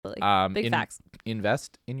Totally. Big facts.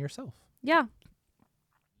 Invest in yourself. Yeah.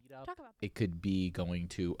 Talk about it could be going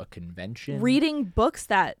to a convention. Reading books.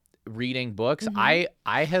 Mm-hmm.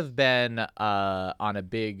 I have been on a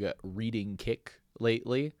big reading kick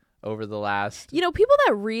lately over the last. People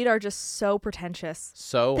that read are just so pretentious.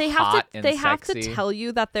 They have to tell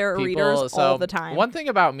you that they're readers all the time. One thing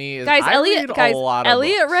about me is Elliot books.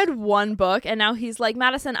 read one book and now he's like,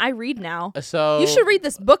 Madison, I read now. So you should read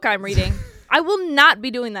this book I'm reading. I will not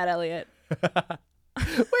be doing that, Elliot.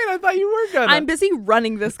 Wait, I thought you were gonna. I'm busy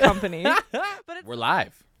running this company. We're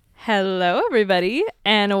live. Hello, everybody,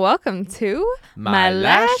 and welcome to My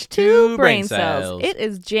Lash 2 Brain Cells. It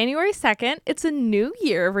is January 2nd. It's a new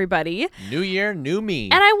year, everybody. New year, new me.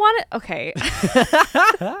 And I want to... Okay.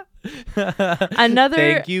 Another...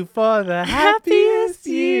 Thank you for the happiest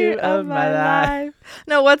year of my life.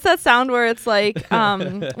 No, what's that sound where it's like...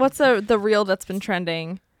 what's the reel that's been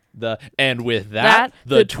trending? And with that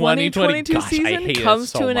the 2022 season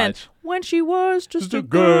comes to an end. When she was just a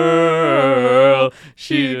girl,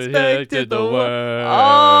 she expected the world.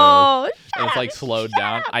 Oh, and it's like slowed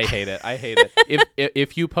down. I hate it.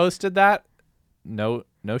 If you posted that, no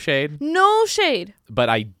shade. No shade. But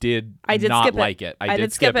I did not skip like it. I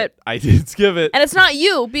did skip it. I did skip it. And it's not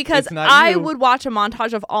you because I would watch a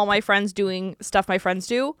montage of all my friends doing stuff my friends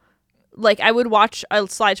do. Like, I would watch a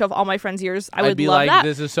slideshow of all my friends' years. I would be love like, that.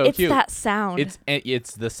 This is so it's cute. It's that sound.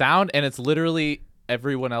 It's the sound, and it's literally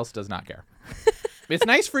everyone else does not care. It's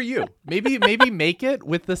nice for you. Maybe make it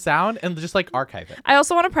with the sound and just like archive it. I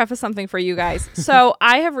also want to preface something for you guys. So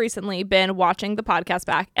I have recently been watching the podcast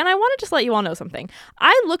back, and I want to just let you all know something.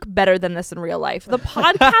 I look better than this in real life. The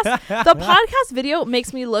podcast video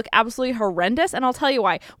makes me look absolutely horrendous, and I'll tell you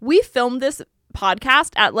why. We filmed this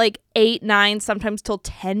podcast at like 8, 9, sometimes till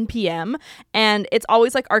 10 p.m. and it's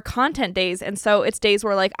always like our content days, and so it's days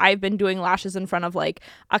where like I've been doing lashes in front of like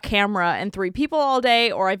a camera and 3 people all day,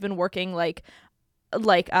 or I've been working like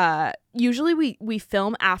usually we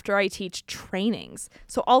film after I teach trainings,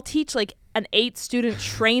 so I'll teach like an 8-student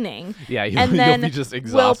training. Yeah, and then you'll be just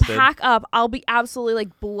exhausted. We'll pack up. I'll be absolutely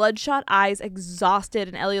like bloodshot eyes, exhausted,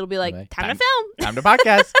 and Elliot will be like, time to film. Time to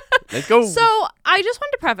podcast. Let's go. So I just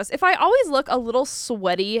wanted to preface, if I always look a little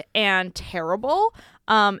sweaty and terrible,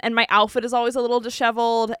 and my outfit is always a little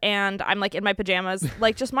disheveled, and I'm like in my pajamas,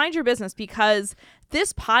 like just mind your business, because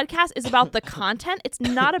this podcast is about the content. It's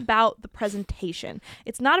not about the presentation.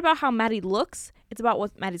 It's not about how Maddie looks. It's about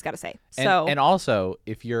what Maddie's got to say. And also,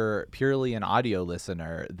 if you're purely an audio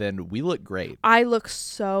listener, then we look great. I look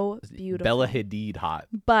so beautiful. Bella Hadid hot.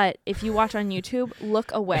 But if you watch on YouTube,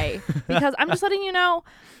 look away, because I'm just letting you know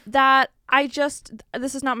that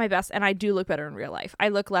this is not my best, and I do look better in real life. I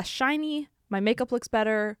look less shiny. My makeup looks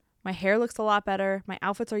better. My hair looks a lot better. My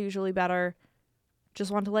outfits are usually better.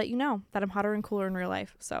 Just want to let you know that I'm hotter and cooler in real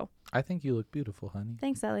life. So I think you look beautiful, honey.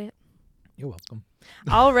 Thanks, Elliot. You're welcome.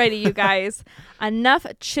 Alrighty, you guys. Enough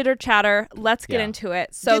chitter chatter. Let's get into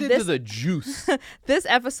it. So get into the juice. This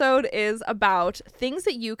episode is about things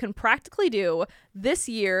that you can practically do this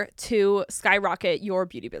year to skyrocket your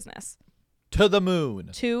beauty business. To the moon.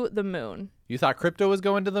 To the moon. You thought crypto was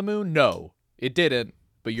going to the moon? No, it didn't.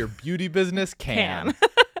 But your beauty business can.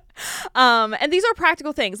 And these are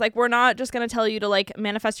practical things. Like, we're not just going to tell you to like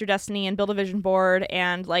manifest your destiny and build a vision board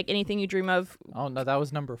and like anything you dream of. Oh, no, that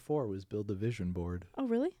was number 4, was build a vision board. Oh,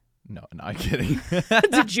 really? No, I'm kidding.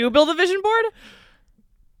 Did you build a vision board?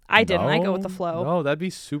 I didn't. I go with the flow. No, that'd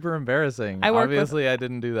be super embarrassing. I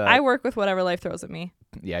didn't do that. I work with whatever life throws at me.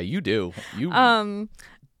 Yeah, you do.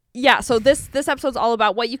 Yeah, so this episode's all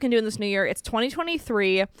about what you can do in this new year. It's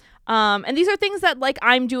 2023. And these are things that like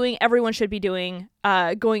I'm doing, everyone should be doing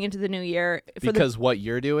going into the new year. Because what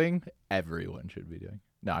you're doing, everyone should be doing.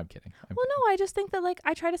 No, I'm kidding. No, I just think that like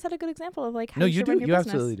I try to set a good example of like how you do. You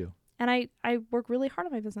absolutely do. And I work really hard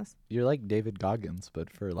on my business. You're like David Goggins,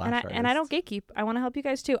 but for lash artists. And I don't gatekeep. I want to help you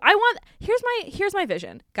guys too. Here's my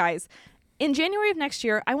vision, guys. In January of next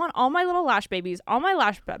year, I want all my little lash babies, all my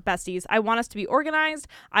lash besties, I want us to be organized.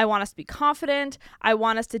 I want us to be confident. I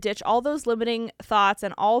want us to ditch all those limiting thoughts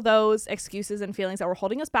and all those excuses and feelings that were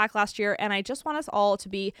holding us back last year. And I just want us all to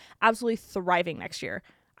be absolutely thriving next year.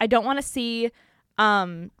 I don't want to see,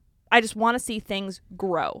 I just want to see things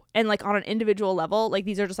grow. And like on an individual level, like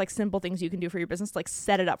these are just like simple things you can do for your business to like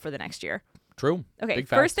set it up for the next year. True. Okay,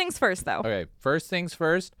 first things first though. Okay, first things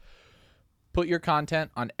first, put your content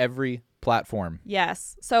on every platform.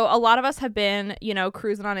 Yes. So a lot of us have been,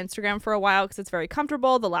 cruising on Instagram for a while because it's very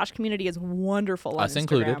comfortable. The lash community is wonderful on Instagram.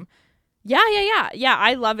 Included. Yeah.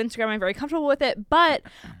 I love Instagram. I'm very comfortable with it. But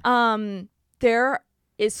there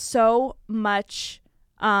is so much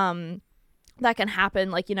that can happen.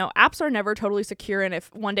 Like, apps are never totally secure. And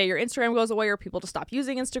if one day your Instagram goes away or people just stop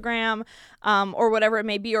using Instagram, or whatever it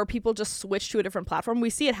may be, or people just switch to a different platform, we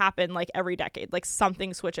see it happen like every decade, like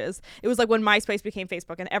something switches. It was like when MySpace became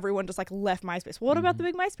Facebook and everyone just like left MySpace. What about the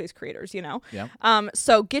big MySpace creators, Yeah.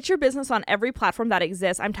 So get your business on every platform that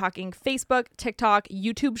exists. I'm talking Facebook, TikTok,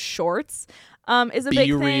 YouTube Shorts, is a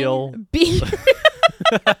big Real. thing. Be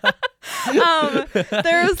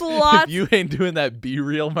there's lots. If you ain't doing that Be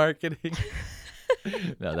Real marketing.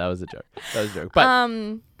 No, that was a joke.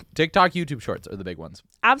 But TikTok, YouTube Shorts are the big ones.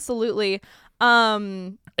 Absolutely.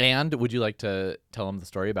 And would you like to tell them the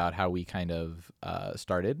story about how we kind of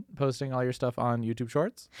started posting all your stuff on YouTube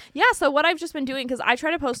Shorts? Yeah, so what I've just been doing, because I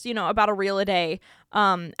try to post, about a reel a day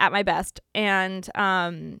at my best. And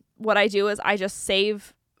what I do is I just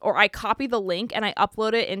save, or I copy the link and I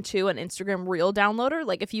upload it into an Instagram Reel downloader.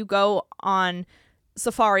 Like if you go on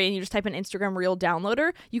Safari and you just type in Instagram Reel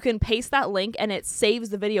downloader, you can paste that link and it saves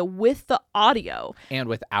the video with the audio. And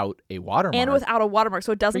without a watermark.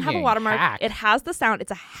 So it doesn't have a Freaking watermark. hack. It has the sound.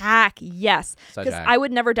 It's a hack, yes. Such a Because hack. I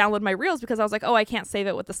would never download my Reels because I was like, oh, I can't save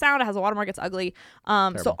it with the sound. It has a watermark. It's ugly.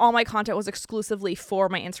 So all my content was exclusively for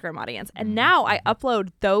my Instagram audience. And now I upload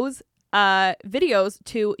those videos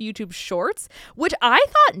to YouTube Shorts, which I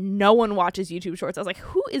thought no one watches YouTube Shorts. I was like,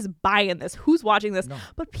 who is buying this? Who's watching this? No.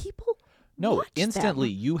 But people No, watch instantly.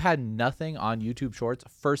 them. You had nothing on YouTube Shorts.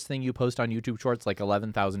 First thing you post on YouTube Shorts, like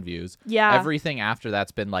 11,000 views. Yeah. Everything after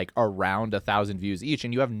that's been like around 1,000 views each,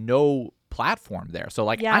 and you have no platform there. So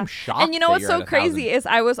like, Yeah. I'm shocked. And you know that what's you're so at crazy 1,000. is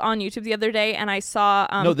I was on YouTube the other day and I saw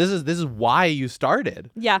No, this is why you started.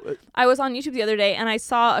 yeah, I was on YouTube the other day and I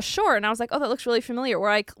saw a short and I was like, oh, that looks really familiar.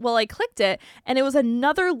 I clicked it and it was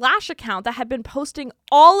another Lash account that had been posting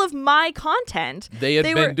all of my content. They had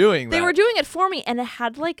been doing that. They were doing it for me and it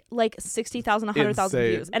had like 60,000, 100,000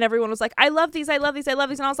 Insane. views. And everyone was like, I love these, I love these, I love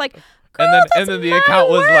these. And I was like, girl, and then the my account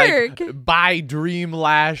was work. like, buy Dream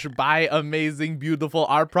Lash, buy amazing, beautiful.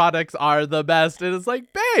 Our products are the best. And it's like,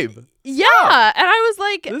 babe, yeah. And I was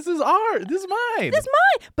like, this is mine. this is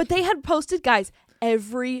mine. But they had posted, guys,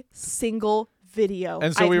 every single video.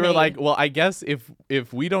 And so I've we were made. like, well, I guess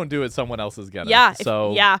if we don't do it, someone else is gonna. Yeah.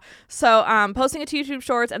 So So posting it to YouTube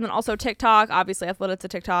Shorts and then also TikTok. Obviously, I upload it to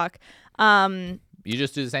TikTok. you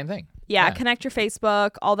just do the same thing. Yeah, connect your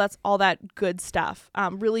Facebook, all that good stuff.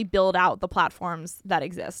 Really build out the platforms that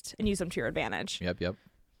exist and use them to your advantage. Yep.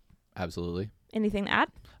 Absolutely. Anything to add?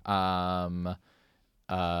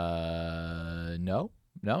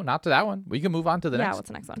 No, not to that one. We can move on to the next. Yeah, what's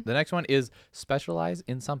the next one? The next one is specialize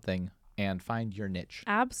in something and find your niche.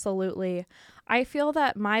 Absolutely. I feel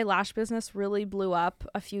that my lash business really blew up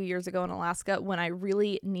a few years ago in Alaska when I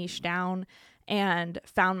really niched down and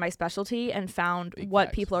found my specialty and found what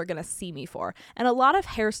facts. people are going to see me for. And a lot of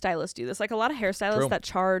hairstylists do this. Like a lot of hairstylists True. that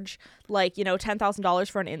charge like,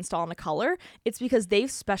 $10,000 for an install and a color. It's because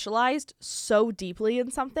they've specialized so deeply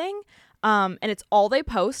in something. And it's all they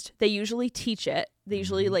post. They usually teach it. They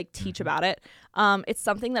usually teach about it. It's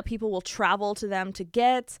something that people will travel to them to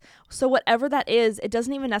get. So whatever that is, it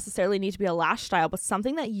doesn't even necessarily need to be a lash style, but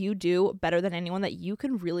something that you do better than anyone that you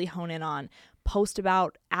can really hone in on, post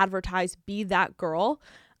about, advertise, be that girl.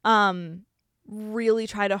 Really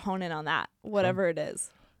try to hone in on that, whatever it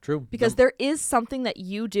is. True. Because there is something that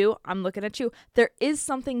you do. I'm looking at you. There is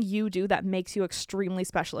something you do that makes you extremely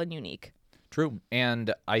special and unique. True.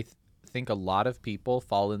 And I think a lot of people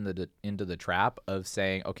fall into the trap of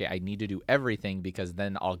saying, okay, I need to do everything because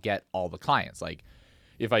then I'll get all the clients. Like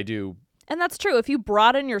if I do. And that's true. If you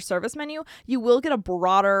broaden your service menu, you will get a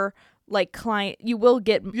broader client. You will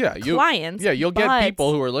get clients. You'll get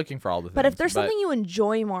people who are looking for all the things. But if there's something you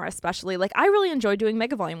enjoy more, especially I really enjoyed doing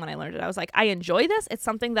Mega Volume when I learned it. I was like, I enjoy this. It's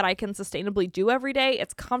something that I can sustainably do every day.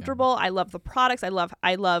 It's comfortable. I love the products. I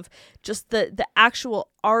love just the actual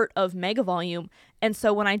art of Mega Volume. And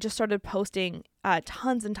so when I just started posting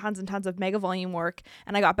tons and tons and tons of Mega Volume work,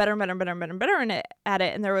 and I got better and better and better and better and better at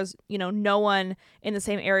it, and there was no one in the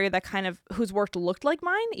same area that kind of whose work looked like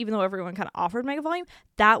mine, even though everyone kind of offered Mega Volume,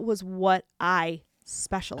 that was what I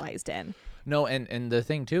specialized in. No, and the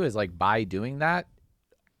thing too is by doing that,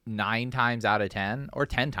 9 times out of 10 or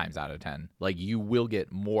 10 times out of 10, you will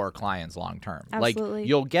get more clients long term. Absolutely.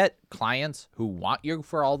 You'll get clients who want you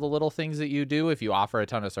for all the little things that you do if you offer a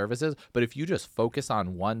ton of services. But if you just focus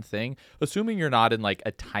on one thing, assuming you're not in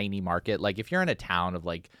a tiny market, if you're in a town of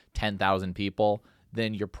 10,000 people,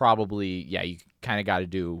 then you're probably, you kind of got to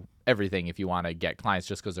do everything if you want to get clients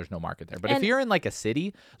just because there's no market there. But if And- you're in like a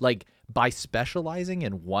city, like by specializing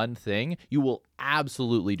in one thing, you will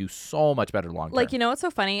absolutely do so much better long term. Like, you know what's so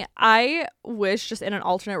funny? I wish just in an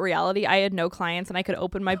alternate reality I had no clients and I could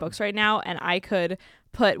open my books right now and I could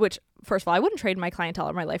put, which first of all, I wouldn't trade my clientele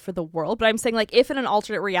or my life for the world, but I'm saying like if in an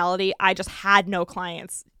alternate reality I just had no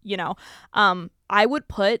clients, you know, I would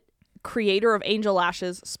put creator of angel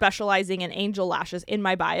lashes specializing in angel lashes in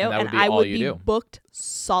my bio And that would and be I all would you be do. booked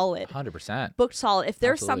solid. 100%. Booked solid. If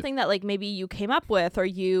there's Absolutely. something that like maybe you came up with or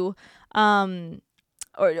you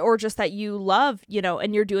or just that you love, you know,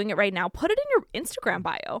 and you're doing it right now, put it in your Instagram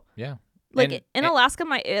bio. Yeah. Like in Alaska,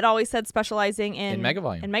 it always said specializing in mega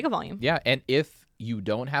volume. In mega volume. Yeah, and if you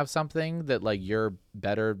don't have something that like you're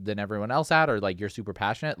better than everyone else at, or like you're super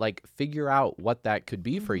passionate, like figure out what that could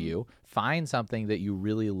be for you. Find something that you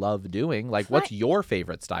really love doing. Like, what's your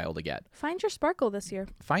favorite style to get? Find your sparkle this year.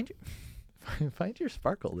 Find your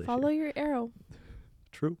sparkle this Follow year. your arrow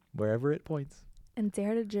True, wherever it points. and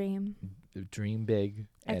dare to dream. Dream big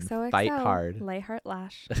and XOXO, fight hard. Lay heart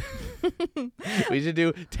lash. We should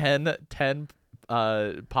do 10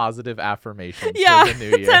 positive affirmations Yeah, for the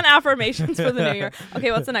new year. 10 affirmations for the new year.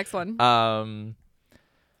 Okay, what's the next one?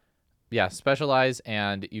 Yeah, specialize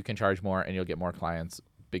and you can charge more and you'll get more clients.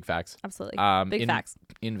 Big facts. Absolutely. Big in- facts.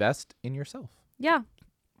 Invest in yourself. Yeah.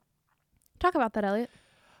 Talk about that, Elliot.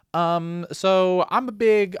 So I'm a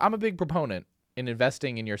big proponent in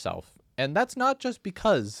investing in yourself. And that's not just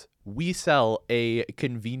because we sell a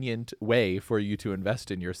convenient way for you to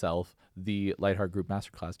invest in yourself, the Lightheart Group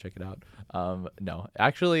Masterclass. Check it out. No,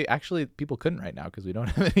 actually people couldn't right now because we don't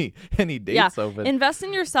have any dates open. Invest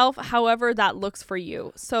in yourself however that looks for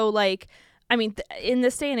you. So like, I mean, in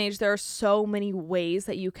this day and age, there are so many ways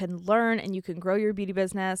that you can learn and you can grow your beauty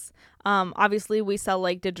business. Obviously, we sell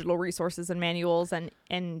like digital resources and manuals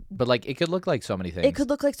and But like it could look like so many things. it could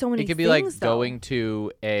look like so many It could be things, like though. going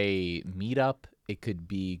to a meetup. It could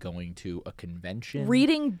be going to a convention.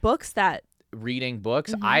 Reading books that Reading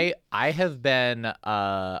books. Mm-hmm. I have been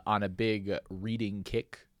on a big reading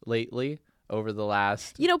kick lately over the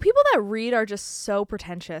last you know, people that read are just so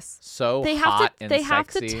pretentious. so They hot have to and have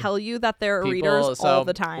to sexy. tell you that they're People- readers so all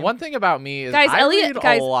the time. One thing about me is Guys, I Elliot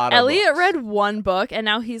read a lot of Elliot books. read one book and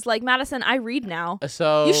now he's like, Madison, I read now.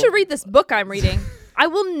 So You should read this book I'm reading. I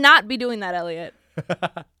will not be doing that, Elliot.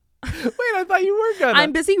 Wait, I thought you were gonna.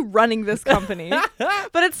 I'm busy running this company.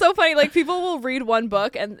 But it's so funny. Like, people will read one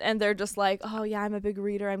book and they're just like, oh, yeah, I'm a big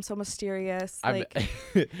reader. I'm so mysterious. Like,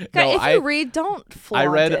 No, if you read, don't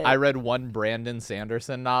flaunt it. I read one Brandon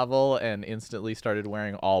Sanderson novel and instantly started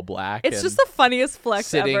wearing all black. It's and just the funniest flex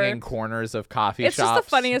sitting ever. in corners of coffee It's just shops. the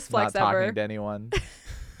funniest flex not ever. talking to anyone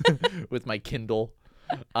with my Kindle.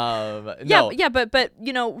 Yeah, No, yeah, but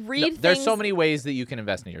you know, read no, things. there's so many ways that you can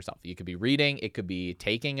invest in yourself. You could be reading, it could be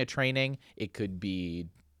taking a training, it could be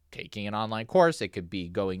taking an online course, it could be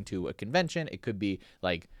going to a convention, it could be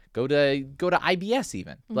like go to IBS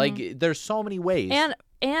even. Like there's so many ways.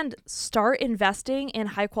 and start investing in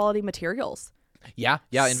high quality materials. Yeah,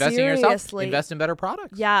 invest in yourself. Seriously. Invest in better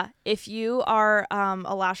products. Yeah, if you are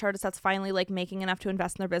a lash artist that's finally like making enough to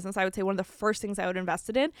invest in their business, I would say one of the first things I would invest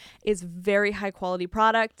it in is very high quality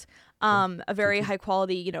product, a very high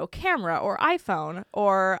quality, you know, camera or iPhone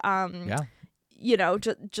or you know,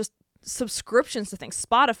 just subscriptions to things,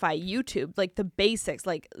 Spotify, YouTube, like the basics,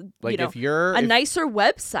 like you know, if you're a nicer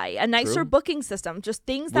website, a nicer True. booking system, just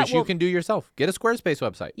things that which will you can do yourself. Get a Squarespace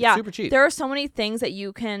website. yeah, It's super cheap. There are so many things that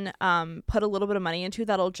you can put a little bit of money into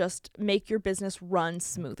that'll just make your business run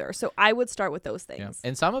smoother. So I would start with those Yeah. things.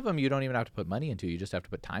 And some of them you don't even have to put money into. You just have to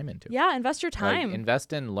put time into. Yeah, invest your Like, time.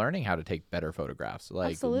 invest in learning how to take better photographs.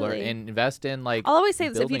 Like Absolutely. and invest in like I'll always say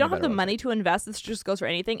this: if building you a don't have better the website. money to invest, this just goes for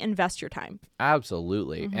anything. Invest your time.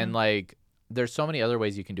 Absolutely. Mm-hmm. And like there's so many other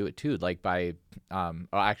ways you can do it too. Like by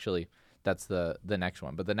actually that's the next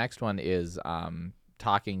one. But the next one is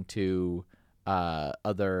talking to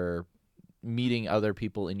meeting other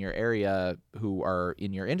people in your area who are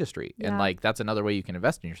in your industry. And Yeah. like that's another way you can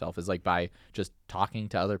invest in yourself is like by just talking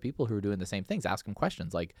to other people who are doing the same things. Ask them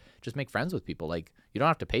questions. Like just make friends with people. Like you don't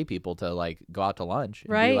have to pay people to like go out to lunch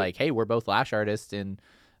and Right. be like, hey, we're both lash artists in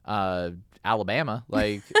Alabama.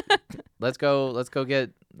 Like let's go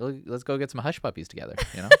get some hush puppies together,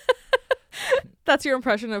 you know? That's your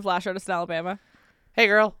impression of lash artist in Alabama. Hey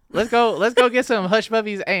girl, let's go get some hush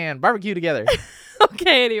puppies and barbecue together.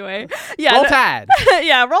 Okay, anyway. Yeah. Roll no- Tide.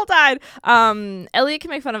 yeah, roll tide. Elliot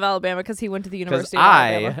can make fun of Alabama because he went to the Because University of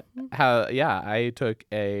Alabama. I took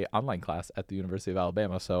a online class at the University of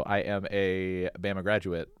Alabama, so I am a Bama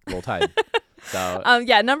graduate. Roll Tide. So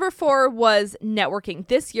Yeah, number 4 was networking.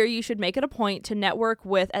 This year, you should make it a point to network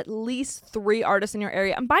with at least 3 artists in your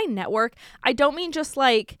area. And by network, I don't mean just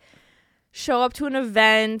like show up to an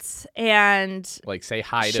event and like say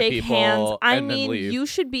hi to shake people hands. I and then mean, leave. you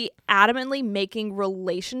should be adamantly making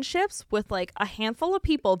relationships with like a handful of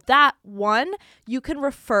people that one you can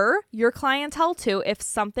refer your clientele to if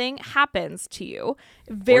something happens to you.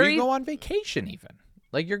 Or you go on vacation even.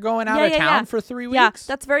 Like you're going out of town for 3 weeks. Yeah,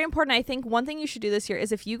 that's very important. I think one thing you should do this year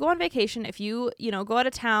is if you go on vacation, if you go out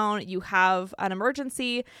of town, you have an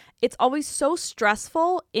emergency, it's always so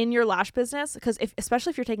stressful in your lash business because especially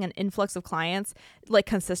if you're taking an influx of clients like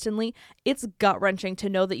consistently, it's gut-wrenching to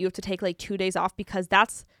know that you have to take like 2 days off because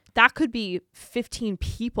that could be 15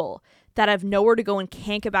 people that have nowhere to go and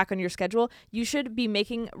can't get back on your schedule. You should be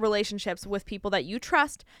making relationships with people that you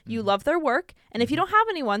trust, you love their work, and if you don't have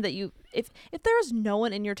anyone that if there's no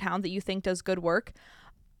one in your town that you think does good work,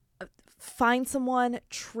 find someone,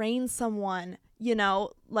 train someone,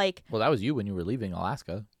 like. Well, that was you when you were leaving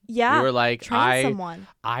Alaska. Yeah. You were like, train someone.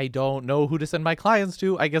 I don't know who to send my clients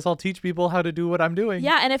to. I guess I'll teach people how to do what I'm doing.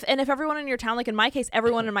 Yeah, and if everyone in your town, like in my case,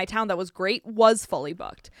 everyone in my town that was great was fully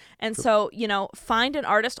booked. And so, find an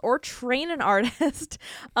artist or train an artist.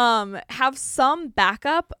 Have some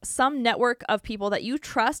backup, some network of people that you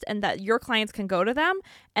trust and that your clients can go to them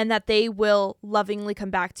and that they will lovingly come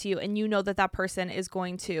back to you. And you know that person is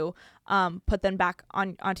going to put them back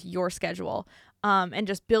onto your schedule. And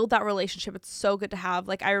just build that relationship. It's so good to have.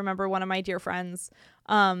 Like I remember one of my dear friends,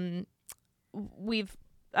 we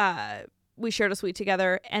shared a suite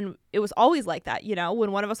together and it was always like that,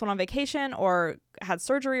 when one of us went on vacation or had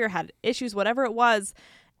surgery or had issues, whatever it was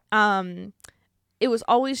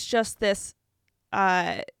always just this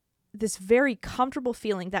very comfortable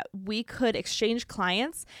feeling that we could exchange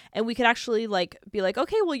clients and we could actually like be like,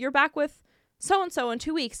 okay, well, you're back with so-and-so in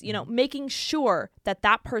 2 weeks, making sure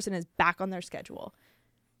that person is back on their schedule.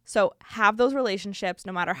 So have those relationships,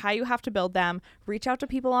 no matter how you have to build them, reach out to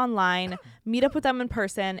people online, meet up with them in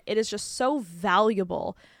person. It is just so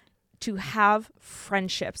valuable to have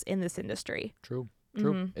friendships in this industry. True.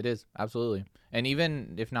 It is. Absolutely. And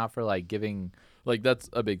even if not for like giving, like that's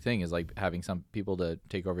a big thing is like having some people to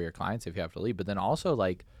take over your clients if you have to leave. But then also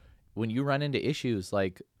like when you run into issues,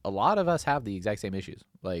 like a lot of us have the exact same issues.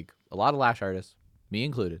 Like a lot of lash artists, me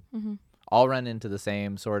included, all run into the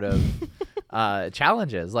same sort of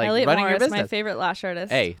challenges. Like Elliot running Morris, your business. my favorite lash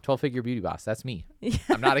artist. Hey, 12-figure beauty boss. That's me.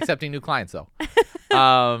 I'm not accepting new clients though.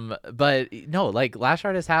 But no, like lash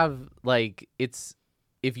artists have like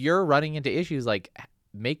if you're running into issues, like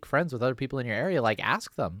make friends with other people in your area. Like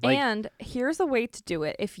ask them. Like, and here's a way to do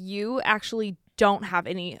it. If you actually don't have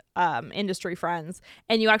any industry friends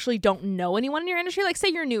and you actually don't know anyone in your industry, like say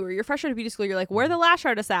you're new or you're fresh out of beauty school, you're like, where are the lash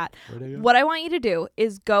artists at? What I want you to do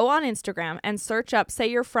is go on Instagram and search up, say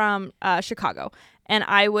you're from Chicago, and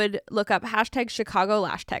I would look up hashtag Chicago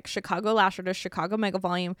Lash Tech, Chicago Lash Artist, Chicago Mega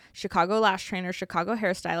Volume, Chicago Lash Trainer, Chicago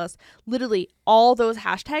Hairstylist, literally all those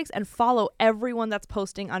hashtags, and follow everyone that's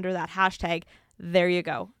posting under that hashtag. There you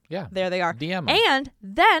go. Yeah. There they are. DM 'em. And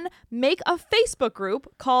then make a Facebook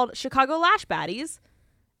group called Chicago Lash Baddies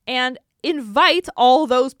and invite all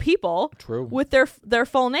those people with their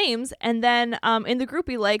full names. And then in the group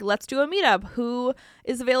be like, let's do a meetup. Who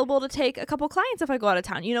is available to take a couple clients if I go out of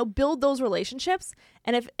town? Build those relationships.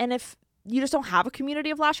 And if you just don't have a community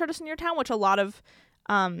of lash artists in your town, which a lot of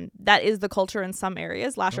that is the culture in some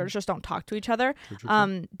areas. Lash artists just don't talk to each other.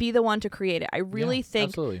 True. Be the one to create it. I really think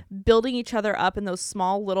absolutely. Building each other up in those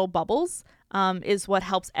small little bubbles is what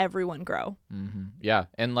helps everyone grow. Mm-hmm. Yeah.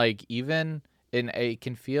 And like even it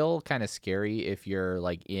can feel kind of scary if you're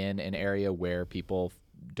like in an area where people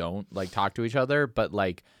don't like talk to each other, but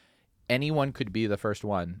like anyone could be the first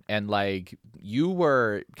one. And like you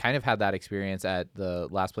were kind of had that experience at the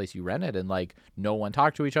last place you rented and like no one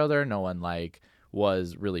talked to each other. No one like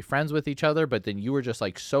was really friends with each other, but then you were just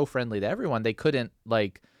like so friendly to everyone. They couldn't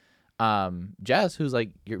like Jess, who's like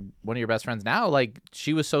one of your best friends now, like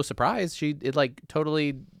she was so surprised. It like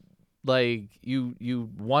totally like you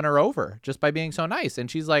won her over just by being so nice.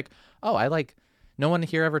 And she's like, oh, I like no one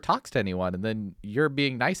here ever talks to anyone, and then you're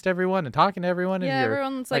being nice to everyone and talking to everyone. Yeah, and you're,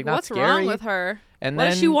 everyone's like, not what's scary. wrong with her? And what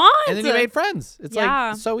then does she want? And then you made friends. It's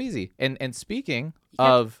like so easy. And speaking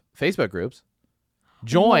of Facebook groups,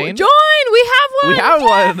 join. We have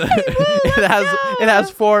one. It has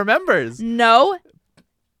 4 members. No, it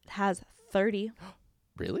has 30.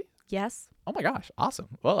 Really? Yes. Oh my gosh, awesome.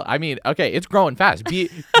 Well, I mean, okay, it's growing fast.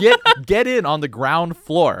 Get in on the ground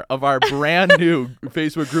floor of our brand new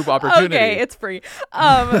Facebook group opportunity. Okay, it's free.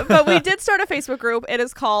 But we did start a Facebook group. It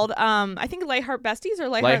is called I think Lightheart Besties or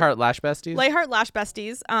Lightheart Lash Besties. Lightheart Lash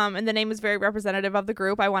Besties. And the name is very representative of the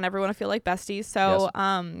group. I want everyone to feel like besties. So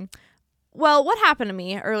well, what happened to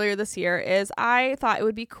me earlier this year is I thought it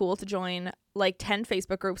would be cool to join like 10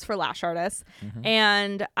 Facebook groups for lash artists.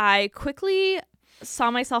 And I quickly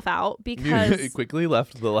saw myself out because You quickly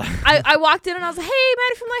left the lash. I walked in and I was like, hey,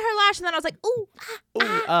 Maddie from Lightheart Lash. And then I was like, Ooh.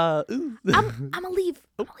 I'm gonna leave.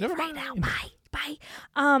 I'm gonna never leave right mind. now. Bye.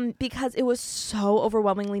 Because it was so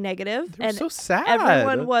overwhelmingly negative. They were And so sad.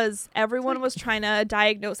 everyone was trying to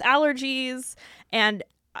diagnose allergies. And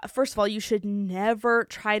first of all, you should never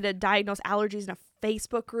try to diagnose allergies in a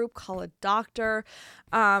Facebook group. Call a doctor.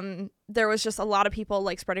 There was just a lot of people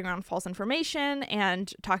like spreading around false information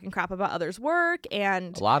and talking crap about others' work,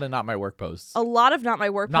 and A lot of not my work posts. a lot of not my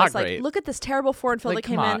work Not posts. Like, great. look at this terrible foreign fill Like, that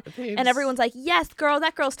came come in, on, babes. and everyone's like, yes, girl,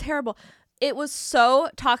 that girl's terrible. It was so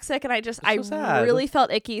toxic, and I so sad. really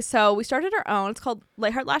felt icky. So we started our own. It's called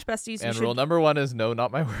Lightheart Lash Besties. And rule number 1 is no,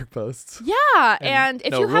 not my work posts. Yeah, and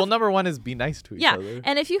if no, you rule have number 1 is be nice to each yeah, other.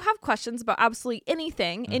 and if you have questions about absolutely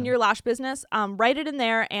anything in your lash business, write it in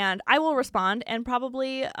there, and I will respond, and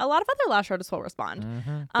probably a lot of other lash artists will respond.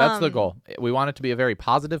 That's the goal. We want it to be a very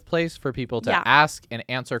positive place for people to Yeah. ask and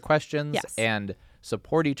answer questions Yes. and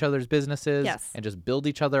support each other's businesses Yes. and just build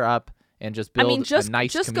each other up and just I build mean, just a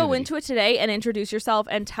nice go community. into it today and introduce yourself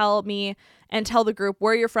and tell me and tell the group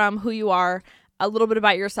where you're from, who you are, a little bit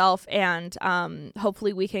about yourself, and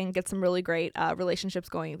hopefully we can get some really great relationships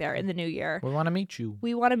going there in the new year. We want to meet you.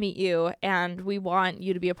 We want to meet you, and we want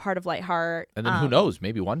you to be a part of Lightheart. And then who knows?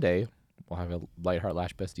 Maybe one day we'll have a Lightheart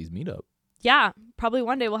Lash Besties meetup. Yeah, probably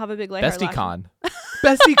one day we'll have a big Lightheart Lash. BestieCon.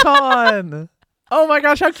 BestieCon. Oh my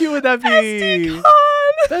gosh, how cute would that be?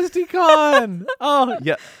 BestieCon. Oh,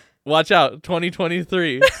 yeah. Watch out.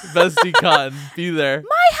 2023. BestieCon. Be there.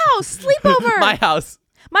 My house, sleepover. My house.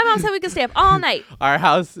 My mom said we could stay up all night. Our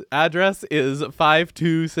house address is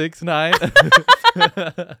 5269.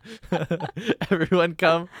 Everyone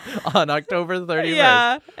come on October 31st.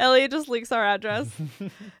 Yeah, Elliot just leaks our address.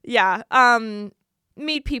 Yeah.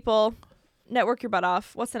 Meet people, network your butt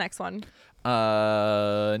off. What's the next one?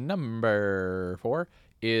 Number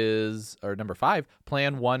 5,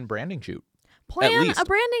 plan one branding shoot. Plan least. a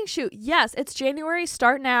branding shoot. Yes, it's January.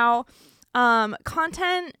 Start now.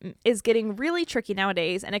 Content is getting really tricky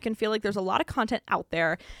nowadays, and it can feel like there's a lot of content out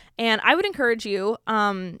there. And I would encourage you,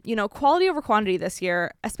 quality over quantity this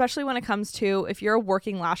year, especially when it comes to if you're a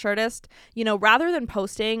working lash artist, rather than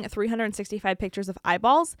posting 365 pictures of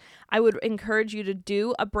eyeballs, I would encourage you to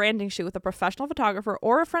do a branding shoot with a professional photographer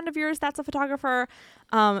or a friend of yours that's a photographer.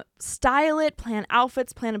 Style it, plan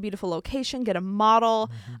outfits, plan a beautiful location, get a model,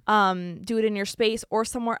 do it in your space or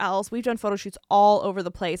somewhere else. We've done photo shoots all over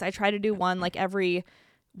the place. I try to do one like every,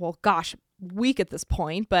 week at this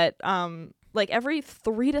point, but like every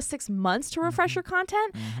 3 to 6 months to refresh your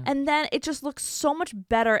content. And then it just looks so much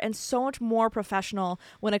better and so much more professional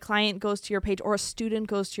when a client goes to your page or a student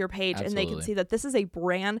goes to your page. And they can Absolutely. see that this is a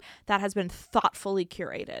brand that has been thoughtfully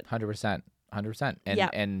curated. 100%. And Yeah.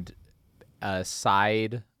 and a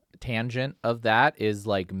side tangent of that is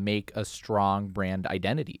like make a strong brand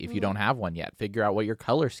identity. If you don't have one yet, figure out what your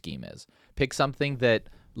color scheme is. Pick something that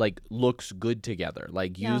like looks good together.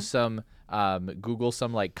 Like use some Google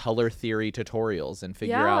some like color theory tutorials and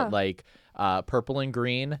figure Yeah. out like purple and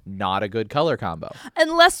green, not a good color combo.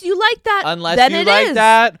 Unless you like that, Unless then you it like is.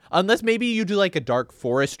 that. Unless maybe you do like a dark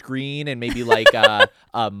forest green and maybe like a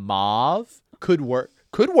mauve. Could work.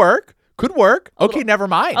 Okay, never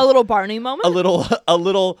mind. A little Barney moment. A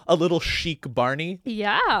little chic Barney.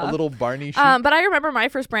 Yeah. A little Barney chic. But I remember my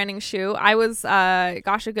first branding shoot. I was, a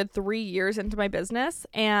good 3 years into my business,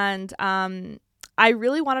 and I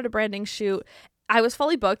really wanted a branding shoot. I was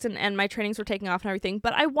fully booked and my trainings were taking off and everything,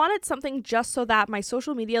 but I wanted something just so that my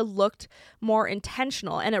social media looked more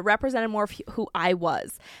intentional and it represented more of who I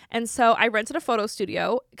was. And so I rented a photo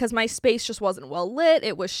studio because my space just wasn't well lit.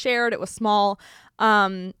 It was shared. It was small.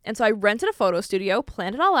 And so I rented a photo studio,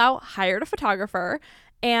 planned it all out, hired a photographer,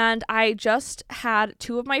 and I just had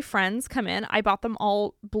 2 of my friends come in. I bought them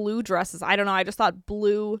all blue dresses. I don't know. I just thought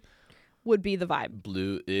blue would be the vibe.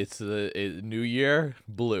 Blue. It's the New Year.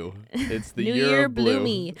 Blue. It's the New year of blue.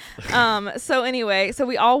 me. So anyway, so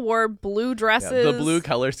we all wore blue dresses. Yeah, the blue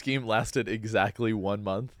color scheme lasted exactly 1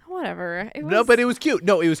 month. Whatever. No, but it was cute.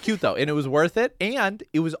 No, it was cute though, and it was worth it. And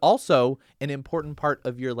it was also an important part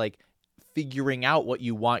of your like figuring out what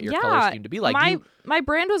you want your Yeah, color scheme to be like. my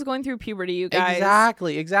brand was going through puberty, you guys.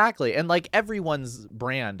 Exactly. And like everyone's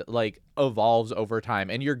brand like evolves over time,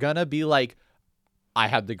 and you're gonna be like, I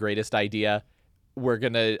have the greatest idea.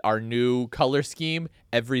 Our new color scheme,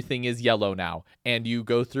 everything is yellow now. And you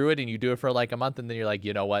go through it and you do it for like a month, and then you're like,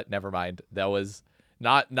 you know what? Never mind. That was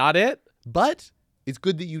not it. But it's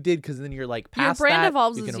good that you did, because then you're like past your brand that.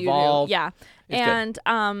 evolves You as can you evolve. do. Yeah. It's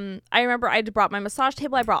And I remember I brought my massage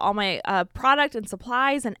table, I brought all my product and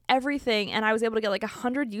supplies and everything, and I was able to get like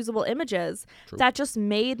 100 usable images. True. That just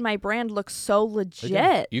made my brand look so They do.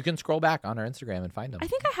 legit. You can scroll back on our Instagram and find them. I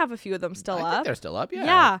think I have a few of them still I up. think they're still up. Yeah.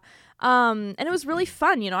 Yeah. And it was really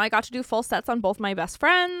fun. I got to do full sets on both my best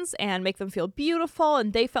friends and make them feel beautiful,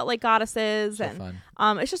 and they felt like goddesses. So and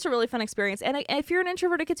fun. it's just a really fun experience. And if you're an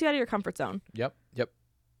introvert, it gets you out of your comfort zone. Yep.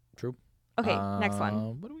 True. Okay, next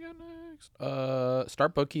one. What do we got next?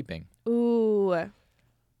 Start bookkeeping. Ooh.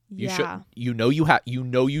 You yeah. should.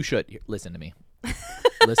 You should. Here, listen to me.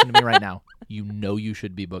 Listen to me right now. You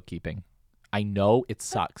should be bookkeeping. I know it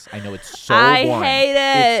sucks. I know it's so I boring.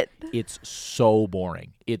 hate it. It's so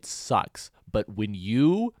boring. It sucks. But when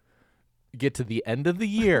you get to the end of the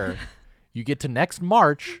year, you get to next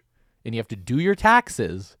March, and you have to do your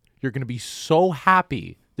taxes, you're going to be so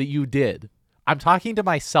happy that you did. I'm talking to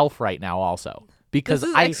myself right now also, because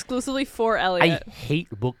This is I exclusively for Elliot. hate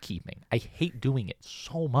bookkeeping. I hate doing it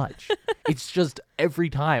so much. It's just every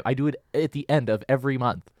time I do it at the end of every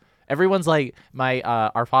month. Everyone's like,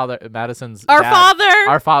 our father, Madison's Our dad, father.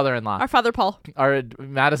 our father-in-law, Our father, Paul. our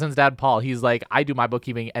Madison's dad, Paul. He's like, I do my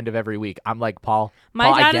bookkeeping end of every week. I'm like, Paul, My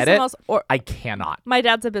dad I is get the it. most. I cannot. My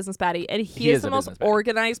dad's a business baddie, and he is is the a most business baddie.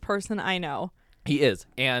 organized person I know. He is,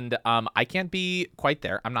 and I can't be quite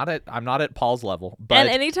there. I'm not at Paul's level, but And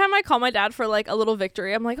anytime I call my dad for like a little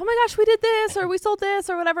victory, I'm like, oh my gosh, we did this, or we sold this,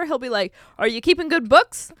 or whatever. He'll be like, are you keeping good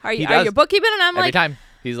books? Are you bookkeeping? And I'm every like, time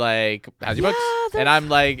he's like, how's your Yeah, books? And I'm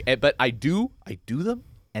like, but I do them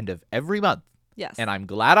end of every month. yes, And I'm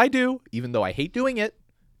glad I do, even though I hate doing it.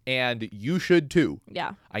 And you should too.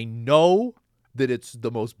 yeah. I know that it's the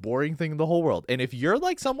most boring thing in the whole world. And if you're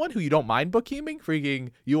like someone who you don't mind bookkeeping,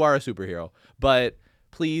 freaking, you are a superhero. But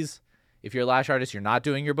please, if you're a lash artist, you're not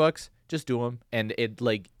doing your books, just do them. And it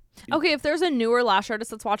like, Okay, if there's a newer lash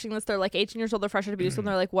artist that's watching this, they're like 18 years old, they're fresh out of beauty school, and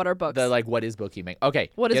they're like, what are books? they're like, what is bookkeeping? Okay.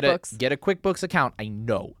 What is books? Get a QuickBooks account. I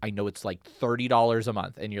know it's like $30 a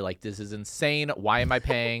month. And you're like, this is insane. Why am I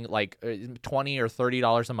paying like $20 or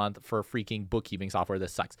 $30 a month for freaking bookkeeping software?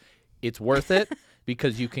 This sucks. It's worth it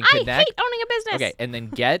because you can connect. I hate owning a business. Okay, and then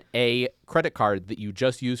get a credit card that you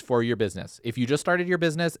just use for your business. If you just started your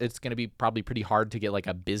business, it's going to be probably pretty hard to get like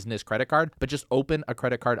a business credit card, but just open a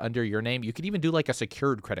credit card under your name. You could even do like a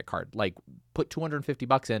secured credit card, like put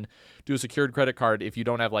 $250 in, do a secured credit card if you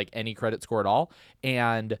don't have like any credit score at all,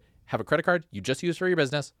 and have a credit card you just use for your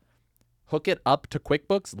business. Hook it up to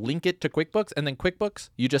QuickBooks, link it to QuickBooks, and then QuickBooks,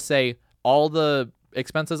 you just say all the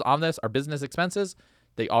expenses on this are business expenses.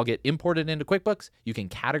 They all get imported into QuickBooks. You can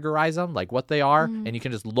categorize them like what they are, and you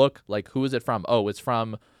can just look like, who is it from? Oh, it's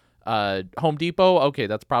from Home Depot. Okay,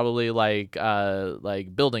 that's probably like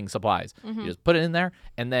building supplies. You just put it in there,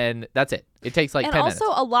 and then that's it. It takes like 10 minutes. And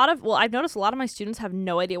also I've noticed a lot of my students have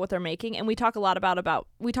no idea what they're making, and we talk a lot about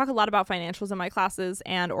financials in my classes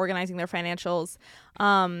and organizing their financials,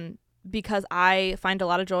 because I find a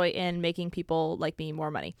lot of joy in making people like me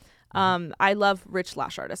more money. I love rich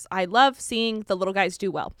lash artists. I love seeing the little guys do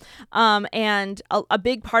well. And a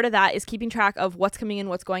big part of that is keeping track of what's coming in,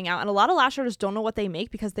 what's going out. And a lot of lash artists don't know what they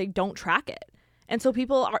make because they don't track it. And so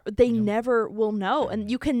never will know. And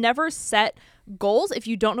you can never set goals if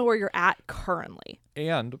you don't know where you're at currently.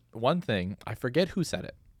 And one thing, I forget who said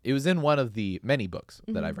it. It was in one of the many books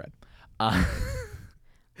that I've read.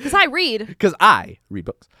 Because I read. Because I read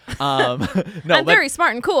books. No, I'm very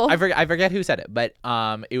smart and cool. I forget who said it, but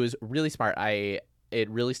it was really smart. It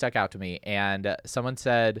really stuck out to me. And some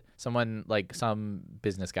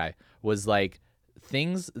business guy was like,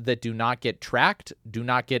 things that do not get tracked do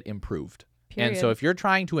not get improved. Period. And so if you're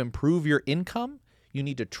trying to improve your income, you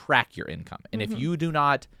need to track your income. And if you do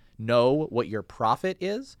not know what your profit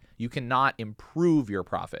is, you cannot improve your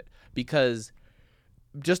profit, because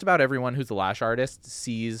just about everyone who's a lash artist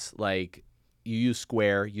sees, like, you use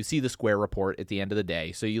Square, you see the Square report at the end of the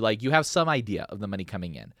day. So you have some idea of the money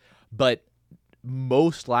coming in. But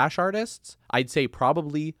most lash artists, I'd say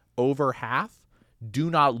probably over half,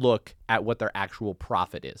 do not look at what their actual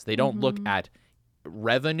profit is. They don't look at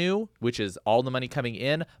revenue, which is all the money coming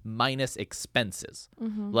in minus expenses.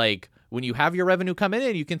 Like, when you have your revenue coming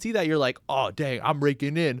in, you can see that you're like, oh, dang, I'm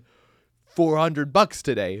raking in $400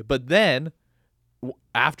 today. But then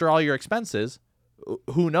after all your expenses,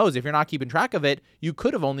 who knows, if you're not keeping track of it, you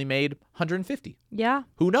could have only made 150. Yeah.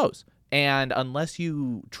 Who knows? And unless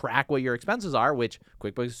you track what your expenses are, which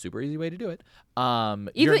QuickBooks is a super easy way to do it,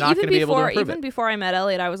 you're not going to be able to improve even it. before I met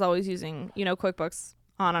Elliot, I was always using, QuickBooks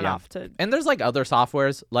on and off to. And there's like other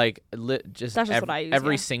softwares, like That's just what I use,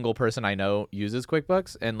 every yeah. single person I know uses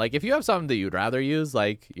QuickBooks. And like if you have something that you'd rather use,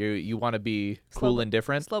 like you want to be cool and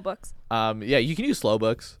different. Slow books. Yeah, you can use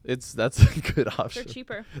Slowbooks. That's a good option. They're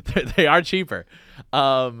cheaper. They are cheaper.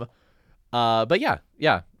 But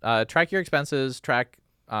yeah. Track your expenses.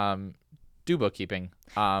 Do bookkeeping.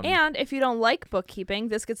 And if you don't like bookkeeping,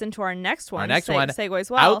 this gets into our next one. Segues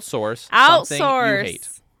well. Outsource something you hate.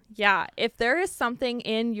 Yeah. If there is something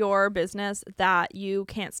in your business that you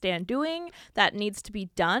can't stand doing, that needs to be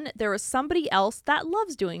done, there is somebody else that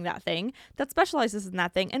loves doing that thing, that specializes in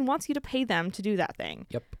that thing, and wants you to pay them to do that thing.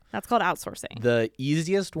 Yep. That's called outsourcing. The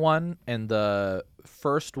easiest one and the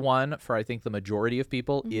first one for I think the majority of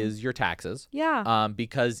people is your taxes. Yeah.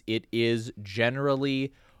 Because it is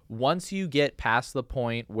generally, once you get past the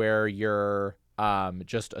point where you're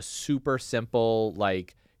just a super simple,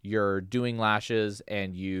 like you're doing lashes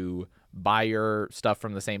and you buy your stuff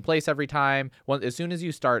from the same place every time. As soon as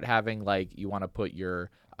you start having like you want to put your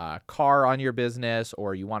car on your business,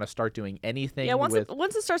 or you want to start doing anything once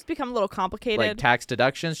it starts to become a little complicated, like tax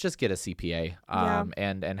deductions, just get a CPA Yeah.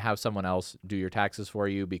 and have someone else do your taxes for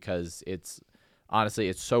you, because it's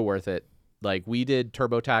so worth it. Like we did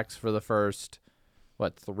TurboTax for the first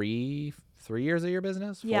 3 years of your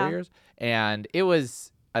business, 4 Yeah. years, and it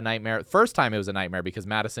was a nightmare. First time it was a nightmare because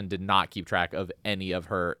Madison did not keep track of any of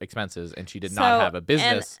her expenses, and she did not have a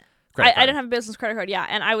business credit card. I didn't have a business credit card, yeah,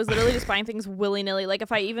 and I was literally just buying things willy-nilly. Like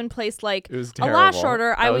if I even placed like It was a lash terrible.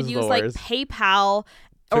 order, I That would was use the like worst. PayPal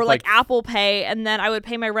or Took, like like- Apple Pay, and then I would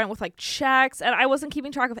pay my rent with like checks, and I wasn't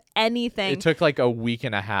keeping track of anything. It took like a week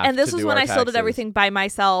and a half. And this to was do when our I still did taxes. everything by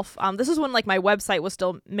myself. This was when like my website was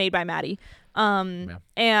still made by Maddie.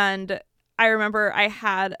 And I remember I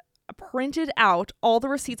had printed out all the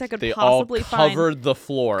receipts I could They all possibly find. covered the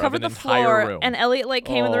floor of Covered an the entire floor, room. and Elliot like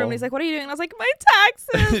came in the room and he's Oh. like, "What are you doing?" And I was like, "My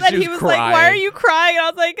taxes." She And he was was like, "Why are crying. you crying?" And I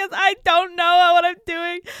was like, "Cause I don't know what I'm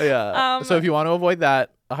doing." Yeah. So if you want to avoid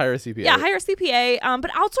that, hire a CPA. Yeah, hire a CPA. But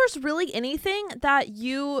outsource really anything that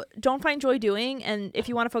you don't find joy doing. And if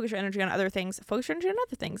you want to focus your energy on other things, focus your energy on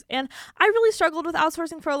other things. And I really struggled with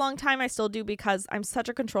outsourcing for a long time. I still do, because I'm such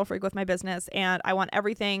a control freak with my business, and I want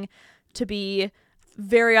everything to be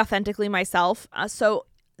very authentically myself. So,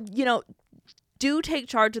 do take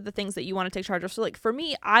charge of the things that you want to take charge of. So like for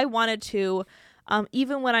me, I wanted to,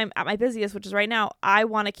 even when I'm at my busiest, which is right now, I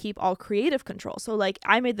want to keep all creative control. So like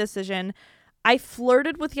I made the decision. I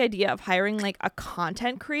flirted with the idea of hiring like a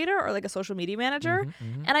content creator or like a social media manager.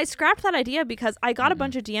 And I scrapped that idea because I got a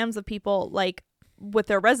bunch of DMs of people like with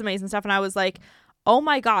their resumes and stuff. And I was like, oh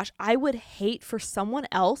my gosh, I would hate for someone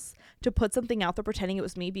else to put something out there pretending it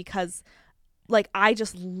was me, because like I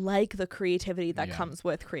just like the creativity that comes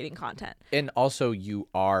with creating content. And also you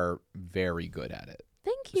are very good at it.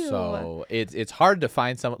 Thank you. So it's hard to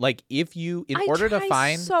find someone, like if you, in I order to try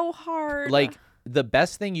find so hard. like the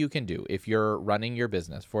best thing you can do if you're running your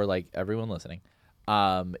business, for like everyone listening,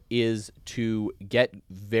 is to get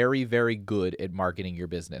very, very good at marketing your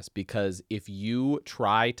business. Because if you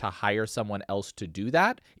try to hire someone else to do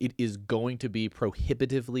that, it is going to be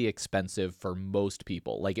prohibitively expensive for most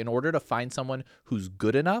people. Like in order to find someone who's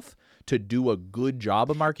good enough to do a good job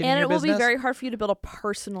of marketing and your it will business, be very hard for you to build a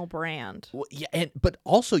personal brand. well, yeah, but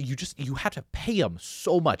also you have to pay them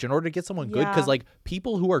so much in order to get someone good, because Yeah. like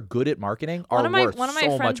people who are good at marketing are One of my worth so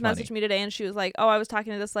friends much money. messaged me today, and she was like, "Oh, I was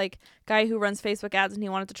talking to this like guy who runs Facebook ads, and he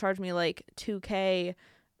wanted to charge me like $2,000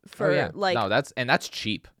 for Oh, yeah. like no, that's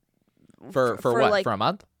cheap for for, what, like, for a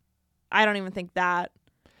month? I don't even think that."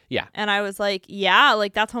 Yeah. And I was like, "Yeah,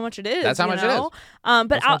 like that's how much it is." That's how you much it know? is. But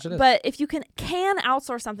That's how much it is. but if you can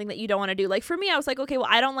outsource something that you don't want to do, like for me, I was like, okay, well,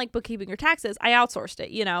 I don't like bookkeeping or taxes. I outsourced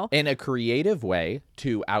it, And a creative way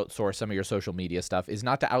to outsource some of your social media stuff is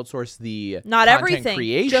not to outsource the Not content everything,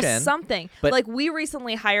 creation. just something. but- Like we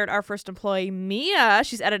recently hired our first employee, Mia.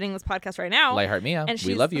 She's editing this podcast right now. Lightheart Mia, And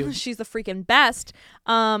we love you. She's the freaking best.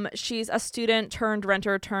 She's a student turned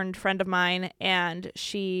renter turned friend of mine, and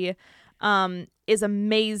she is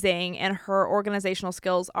amazing, and her organizational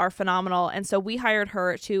skills are phenomenal. And so we hired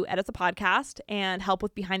her to edit the podcast and help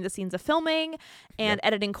with behind the scenes of filming and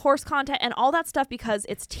editing course content and all that stuff, because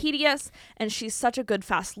it's tedious, and she's such a good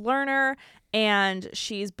fast learner. And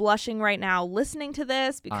she's blushing right now listening to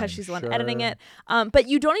this because I'm she's the one editing sure. it. But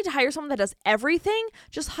you don't need to hire someone that does everything.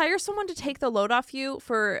 Just hire someone to take the load off you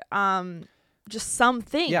for just some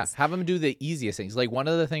things. Yeah, have them do the easiest things. Like one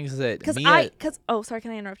of the things that Sorry,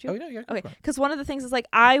 can I interrupt you? Oh, yeah, Okay, because one of the things is like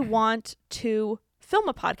I want to film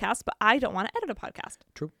a podcast, but I don't want to edit a podcast.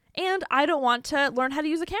 True. And I don't want to learn how to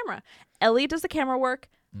use a camera. Ellie does the camera work.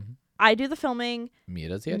 Mm-hmm. I do the filming. Mia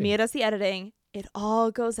does the editing. Mia does the editing. It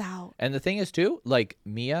all goes out. And the thing is too, like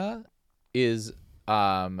Mia is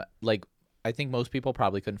like I think most people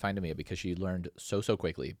probably couldn't find Mia because she learned so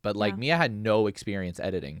quickly. But like Mia had no experience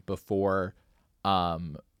editing before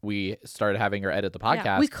we started having her edit the podcast.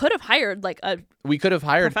 Yeah, we could have hired like a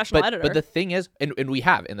professional editor. But the thing is, and we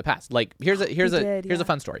have in the past. Like here's a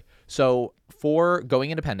fun story. So for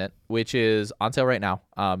Going Independent, which is on sale right now,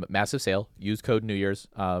 massive sale. Use code New Year's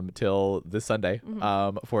till this Sunday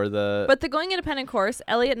for the. But the Going Independent course,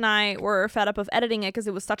 Elliot and I were fed up of editing it because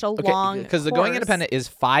it was such a long. Because the Going Independent is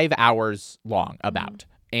 5 hours long about,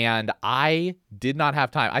 and I did not have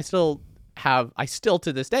time. I still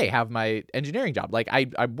to this day have my engineering job. Like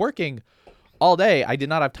I'm working all day. I did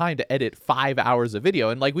not have time to edit 5 hours of video.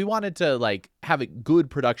 And like we wanted to like have a good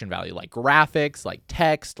production value, like graphics, like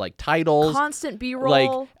text, like titles, constant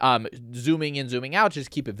B-roll, like zooming in, zooming out,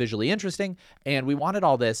 just keep it visually interesting. And we wanted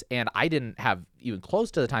all this, and I didn't have even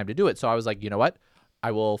close to the time to do it. So I was like, you know what?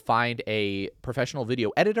 I will find a professional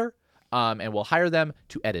video editor, and we'll hire them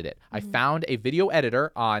to edit it. I found a video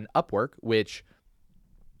editor on Upwork, which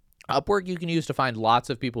Upwork you can use to find lots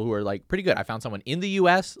of people who are like pretty good. I found someone in the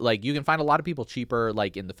US. Like you can find a lot of people cheaper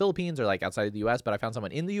like in the Philippines or like outside of the US, but I found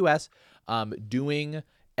someone in the US doing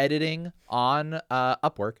editing on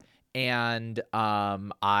Upwork, and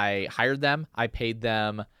I hired them. I paid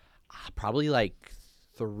them probably like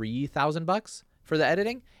 $3,000 for the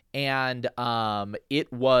editing, and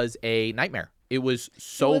it was a nightmare. It was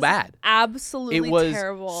so bad. Absolutely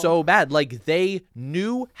terrible. It was so bad. Like they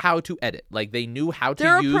knew how to edit. Like they knew how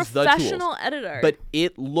to use the tools. They're a professional editor. But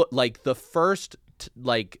it looked like the first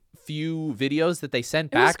like few videos that they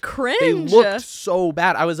sent back. It was cringe. They looked so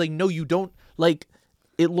bad. I was like, no, you don't like.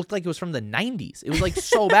 It looked like it was from the 90s. It was like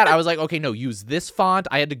so bad. I was like, okay, no, use this font.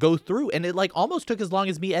 I had to go through, and it like almost took as long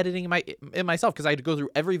as me editing myself because I had to go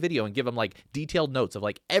through every video and give them like detailed notes of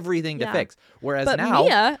like everything to fix. Whereas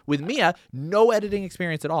now with Mia, no editing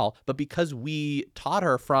experience at all. But because we taught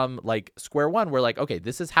her from like square one, we're like, okay,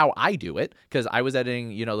 this is how I do it. Because I was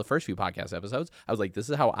editing, the first few podcast episodes. I was like,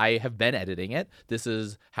 this is how I have been editing it. This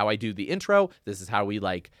is how I do the intro. This is how we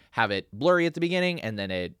like have it blurry at the beginning, and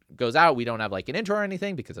then it goes out. We don't have like an intro or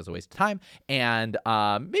anything because it's a waste of time. And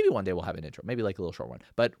maybe one day we'll have an intro, maybe like a little short one,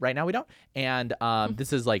 but right now we don't. And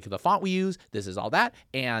this is like the font we use. This is all that.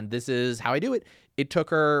 And this is how I do it. It took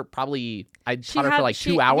her probably, I taught her for like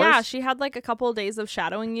 2 hours. Yeah, she had like a couple of days of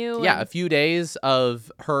shadowing you. Yeah, a few days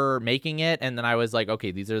of her making it. And then I was like,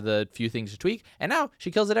 okay, these are the few things to tweak. And now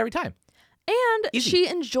she kills it every time. And Easy. She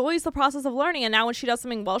enjoys the process of learning. And now when she does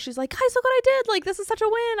something well, she's like, guys, look what I did. Like, this is such a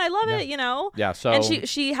win. I love it, Yeah, so. And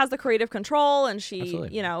she has the creative control, and she,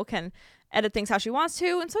 Absolutely. can edit things how she wants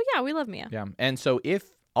to. And so, yeah, we love Mia. Yeah. And so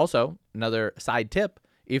also, another side tip,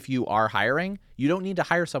 if you are hiring, you don't need to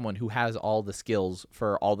hire someone who has all the skills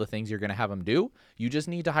for all the things you're going to have them do. You just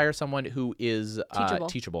need to hire someone who is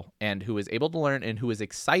teachable and who is able to learn and who is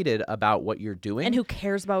excited about what you're doing. And who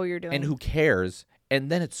cares about what you're doing. And who cares. And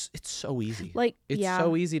then it's so easy. Like, it's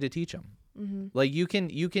so easy to teach them. Mm-hmm. Like you can,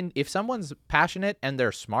 if someone's passionate and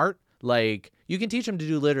they're smart, like you can teach them to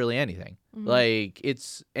do literally anything. Mm-hmm. Like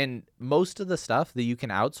and most of the stuff that you can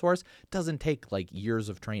outsource doesn't take like years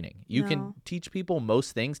of training. You can teach people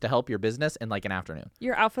most things to help your business in like an afternoon.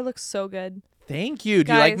 Your outfit looks so good. Thank you.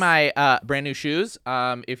 Do you like my brand new shoes?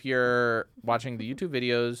 If you're watching the YouTube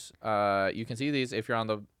videos, you can see these. If you're on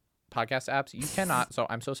the podcast apps, you cannot, so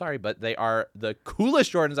I'm so sorry, but they are the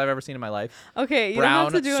coolest Jordans I've ever seen in my life. Okay, you don't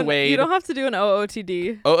have to do an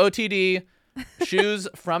OOTD. OOTD shoes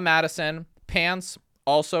from Madison, pants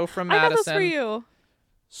also from Madison. I got those for you.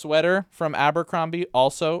 Sweater from Abercrombie,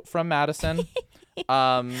 also from Madison.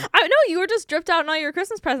 I know you were just dripped out in all your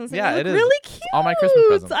Christmas presents. And yeah, it is really cute. All my Christmas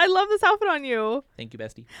presents. I love this outfit on you. Thank you,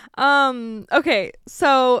 bestie. Okay,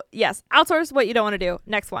 so yes, outsource what you don't want to do.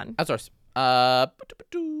 Next one. Outsource.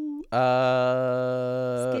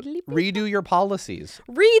 Redo your policies.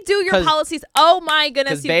 Redo your policies. Oh my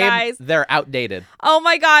goodness, you guys. They're outdated. Oh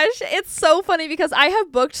my gosh. It's so funny because I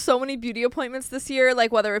have booked so many beauty appointments this year,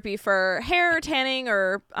 like whether it be for hair, tanning,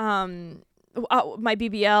 or my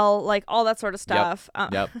BBL, like all that sort of stuff.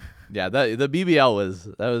 Yep. Yeah, the BBL was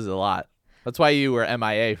a lot. That's why you were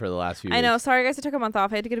MIA for the last few weeks. I know. Sorry, guys. I took a month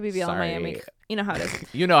off. I had to get a BBL in Miami. You know how it is.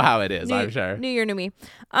 You know how it is, I'm sure. New year, new me.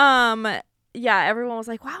 Yeah, everyone was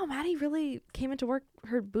like, wow, Maddie really came into work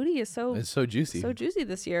her booty is It's so juicy. so juicy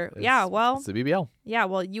this year. It's- Yeah, well, it's the BBL. yeah,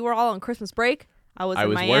 well, you were all on Christmas break. I was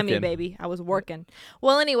in Miami, working. baby. I was working.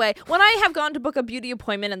 Well, anyway, when I have gone to book a beauty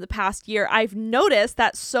appointment in the past year, I've noticed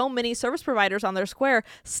that so many service providers on their square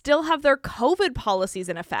still have their COVID policies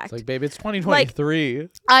in effect. It's like, baby, it's 2023.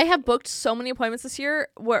 I have booked so many appointments this year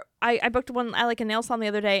where I booked one at like a nail salon the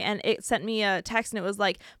other day, and it sent me a text and it was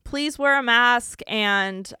like, please wear a mask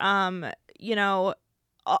and you know,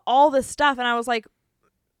 all this stuff. And I was like,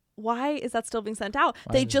 why is that still being sent out?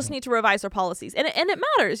 They just need to revise their policies. And it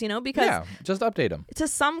matters, you know, because Yeah, just update them. to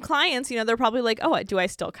some clients, you know, they're probably like, oh, do I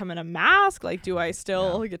still come in a mask? Like, do I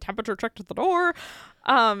still get temperature checked at the door?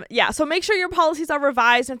 Yeah. So make sure your policies are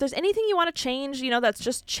revised. And if there's anything you want to change, you know, that's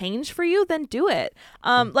just change for you, then do it.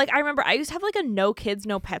 Like I remember I used to have like a no kids,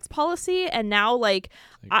 no pets policy. And now like,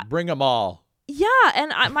 Bring them all. yeah.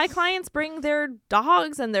 And my clients bring their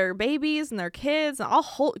dogs and their babies and their kids. And I'll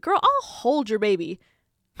hold your baby.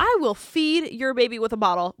 I will feed your baby with a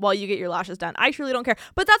bottle while you get your lashes done. I truly don't care.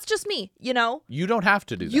 But that's just me, you know? You don't have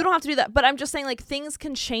to do that. You don't have to do that. But I'm just saying, like, things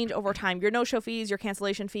can change over time. Your no-show fees, your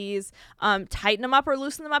cancellation fees, tighten them up or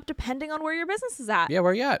loosen them up depending on where your business is at. Yeah,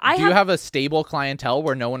 where you at? Do you have a stable clientele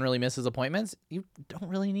where no one really misses appointments? You don't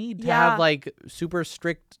really need to have, like, super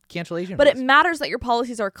strict cancellation But fees. it matters that your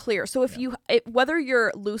policies are clear. So if whether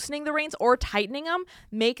you're loosening the reins or tightening them,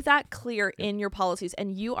 make that clear in your policies.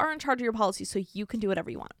 And you are in charge of your policies, so you can do whatever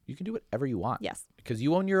you want. You can do whatever you want. Yes. Because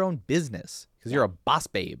you own your own business. Because you're a boss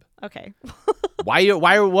babe. Okay. What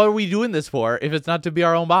are we doing this for if it's not to be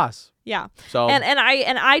our own boss? Yeah. So and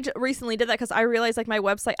I recently did that because I realized like my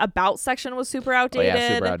website about section was super outdated. Oh,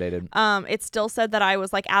 yeah, super outdated. It still said that I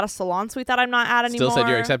was like at a salon suite that I'm not at anymore. Still said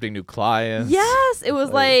you're accepting new clients. Yes, it was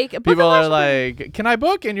like people are like, "Can I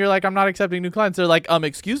book?" And you're like, "I'm not accepting new clients." They're like,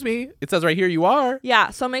 excuse me. It says right here you are." Yeah,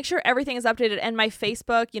 so make sure everything is updated. And my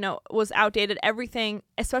Facebook, you know, was outdated. Everything,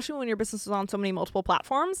 especially when your business is on so many multiple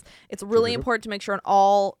platforms, it's really important to make sure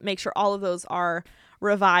all of those are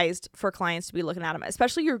revised for clients to be looking at them,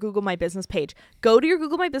 especially your Google My Business page. Go to your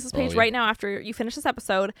Google My Business page right now after you finish this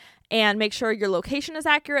episode and make sure your location is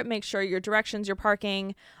accurate. Make sure your directions, your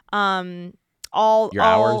parking, your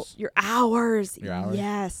hours.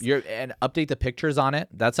 Yes. And update the pictures on it.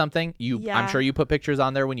 That's something I'm sure you put pictures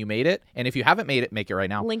on there when you made it. And if you haven't made it, make it right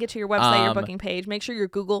now. Link it to your website, your booking page. Make sure your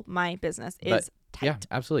Google My Business is tight. Yeah,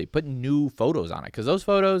 absolutely. Put new photos on it because those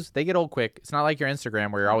photos, they get old quick. It's not like your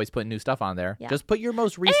Instagram where you're always putting new stuff on there. Yeah. Just put your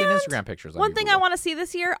most recent Instagram pictures on One thing I want to see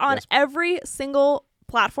this year on every single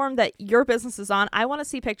platform that your business is on, I want to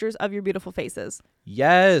see pictures of your beautiful faces.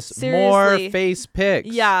 Yes. Seriously. More face pics.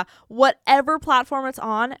 Yeah. Whatever platform it's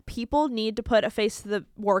on, people need to put a face to the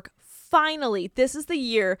work. Finally, this is the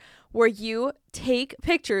year where you take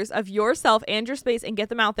pictures of yourself and your space and get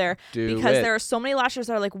them out there because there are so many lashers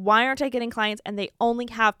that are like, why aren't I getting clients? And they only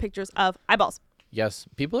have pictures of eyeballs. Yes.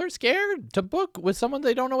 People are scared to book with someone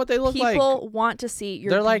they don't know what they look like. People want to see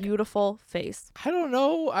your beautiful face. I don't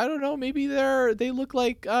know. Maybe they look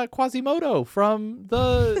like Quasimodo from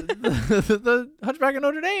the Hunchback of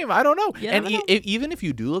Notre Dame. I don't know. Yeah, and even if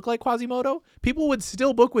you do look like Quasimodo, people would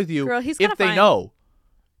still book with you. Girl, he's if they fine. know.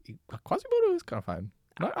 Quasimodo is kind of fine.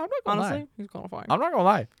 I'm not gonna Honestly, lie. he's kind of fine. I'm not gonna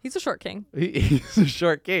lie. He's a short king. He's a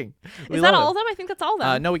short king. Is that all of them? I think that's all of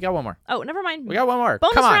them. No, we got one more. Oh, never mind. We got one more.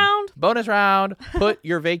 Bonus Come on. round. Bonus round. Put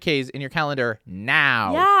your vacays in your calendar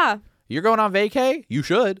now. Yeah. You're going on vacay? You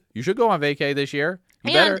should. You should go on vacay this year.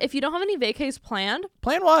 You better. If you don't have any vacays planned,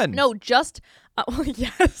 Plan one. no, just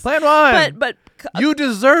yes. Plan one. But you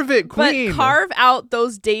deserve it, queen. But carve out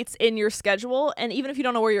those dates in your schedule, and even if you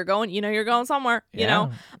don't know where you're going, you know you're going somewhere. You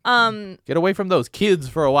know, get away from those kids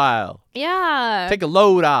for a while. Yeah. Take a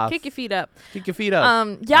load off. Kick your feet up. Kick your feet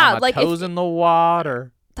up. Yeah, my like toes in the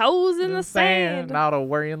water. Toes in the sand. Not a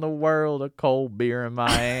worry in the world. A cold beer in my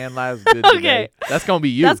hand. Life's good today. That's gonna be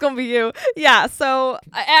you. That's gonna be you. Yeah. So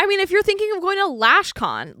I mean, if you're thinking of going to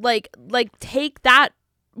LashCon, like take that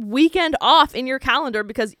weekend off in your calendar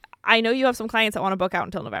because I know you have some clients that want to book out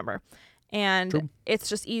until November. And it's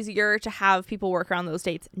just easier to have people work around those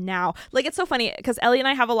dates now. Like, it's so funny because Ellie and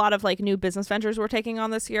I have a lot of like new business ventures we're taking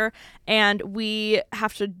on this year, and we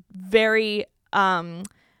have to very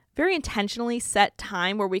intentionally set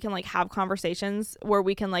time where we can like have conversations where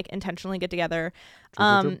we can like intentionally get together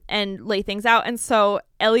and lay things out. And so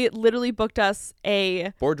Elliot literally booked us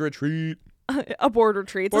a board retreat. A board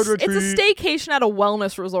retreat. It's a staycation at a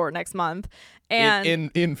wellness resort next month.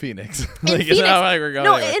 And in Phoenix. Like, Phoenix. It's not like we're going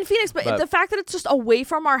anywhere. In Phoenix, but the fact that it's just away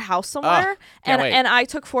from our house somewhere, and I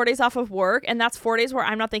took 4 days off of work, and that's 4 days where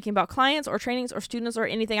I'm not thinking about clients or trainings or students or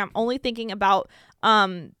anything. I'm only thinking about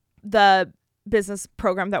the business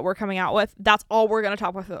program that we're coming out with. That's all we're going to talk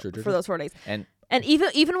about for those 4 days. And And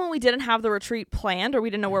even when we didn't have the retreat planned or we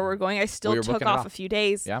didn't know where we were going, I still We were took booking it off off. a few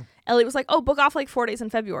days. Yeah. Elliot was like, "Oh, book off like 4 days in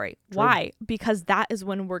February." True. Why? Because that is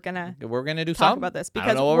when we're gonna We're gonna do talk something about this. I don't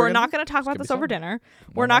Because know what we're gonna not do. gonna talk It's about gonna this be over something. dinner.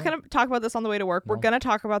 No, We're not no. gonna talk about this on the way to work. We're No. gonna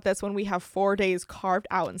talk about this when we have 4 days carved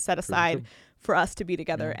out and set aside for us to be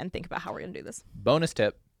together and think about how we're gonna do this. Bonus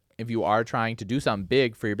tip: if you are trying to do something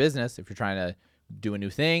big for your business, if you're trying to do a new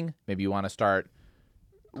thing, maybe you want to start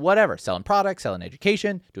whatever, selling products, selling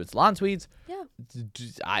education, doing salon suites, Yeah.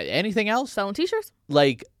 anything else, Selling t-shirts.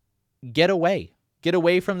 like get away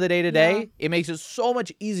from the day to Yeah. day. It makes it so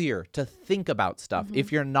much easier to think about stuff Mm-hmm.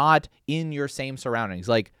 if you're not in your same surroundings.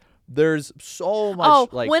 Like there's so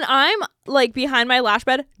much like when I'm like behind my lash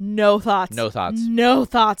bed, no thoughts. No thoughts. No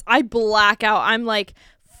thoughts. I black out. I'm like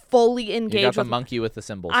fully you got engaged the with monkey with the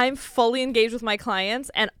symbols. I'm fully engaged with my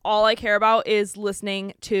clients and all I care about is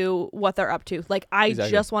listening to what they're up to. Like I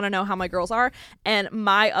Exactly. just want to know how my girls are and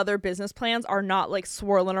my other business plans are not like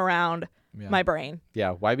swirling around Yeah. my brain.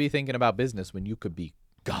 Yeah, why be thinking about business when you could be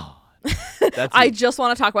gone? That's I it. just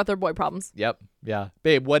want to talk about their boy problems. Yep. Yeah.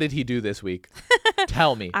 Babe, what did he do this week?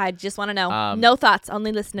 Tell me. I just want to know. Um, No thoughts,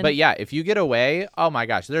 only listening. But yeah, if you get away, oh my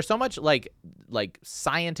gosh, there's so much like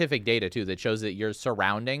scientific data too that shows that your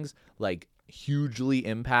surroundings like hugely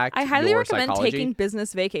impact I highly your recommend psychology. taking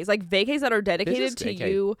business vacays, like vacays that are dedicated Business to vacay.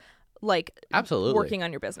 you, like Absolutely. working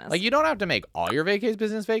on your business. Like you don't have to make all your vacays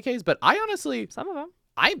business vacays, but I honestly Some of them.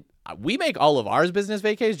 we make all of ours business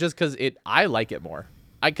vacays just cuz I like it more.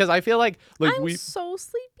 Cuz I feel like I'm we so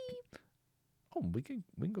sleepy. Oh, we can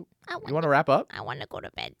go. You want to wrap up? I want to go to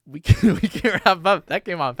bed. We can wrap up. That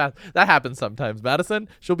came on fast. That happens sometimes. Madison,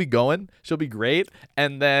 she'll be going. She'll be great.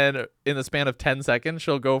 And then in the span of 10 seconds,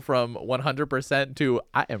 she'll go from 100% to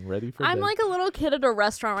I am ready for I'm bed. like a little kid at a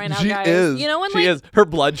restaurant right now, She guys. is. You know when she like is. Her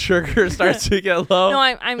blood sugar starts to get low. no,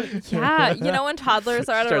 I'm yeah. You know when toddlers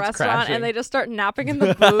are at a Starts restaurant crashing. and they just start napping in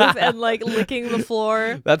the booth and like licking the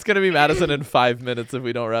floor. That's going to be Madison in 5 minutes if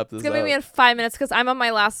we don't wrap this It's gonna up. be me in 5 minutes because I'm on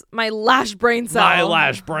my lash brain cell. My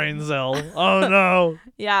lash brain cell. Oh, no.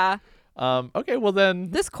 Yeah. Okay, well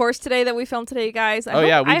then. This course today that we filmed today, guys. I Oh, hope,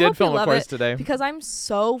 yeah, we I did hope you film a love course it today. because I'm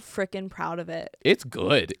so freaking proud of it. It's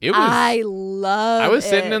good. It was. I love I was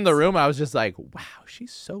sitting it. in the room. I was just like, wow,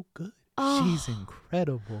 she's so good. Oh. She's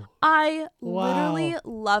incredible. I Wow. literally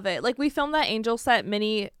love it. Like we filmed that Angel Set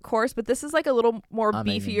mini course, but this is like a little more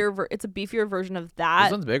Amazing. beefier. It's a beefier version of This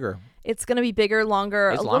that. one's bigger. It's gonna be bigger,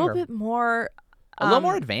 longer, It's a little longer. bit more. A little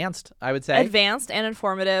more advanced, I would say. Advanced and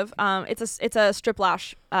informative. It's a strip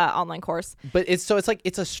lash online course. But it's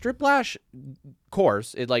a strip lash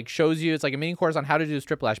course. It like shows you, it's like a mini course on how to do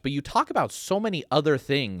strip lash, but you talk about so many other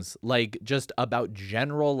things, like just about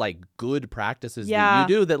general like good practices that Yeah. you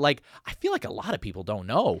do that like I feel like a lot of people don't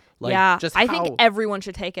know. Like yeah, just I how, think everyone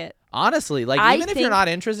should take it. honestly, like I even if you're think not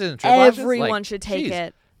interested in strip lashes, Everyone like, should take geez,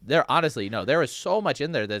 it. There honestly, no, there is so much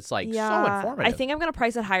in there that's like so Yeah, informative. I think I'm gonna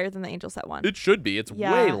price it higher than the Angel Set one. it should be. It's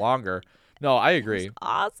Yeah. way longer. No, I agree.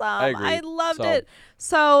 Awesome. agree. I loved So- it.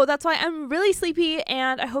 So that's why I'm really sleepy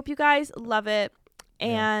and I hope you guys love it.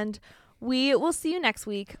 And we will see you next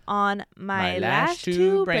week on My Lash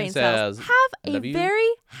to Brain Cells. I Have a love you. very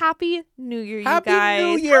happy New Year, Happy you guys.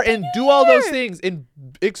 New Year Happy and New do all those Year. things and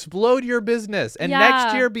explode your business. And Yeah.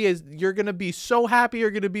 next year you're gonna be so happy. You're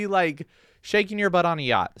gonna be like shaking your butt on a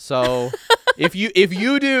yacht. So if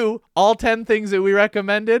you do all 10 things that we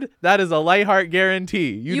recommended, that is a Lightheart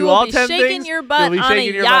guarantee. You do will all be 10 shaking things, your butt you'll be on shaking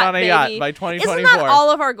a your yacht, butt on a yacht baby. by Isn't 2024. that all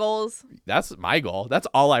of our goals? That's my goal. That's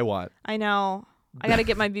all I want. I know. I gotta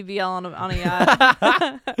get my BBL on a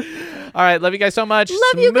yacht. All right, love you guys so much.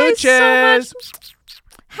 Love you guys so Smooches. much.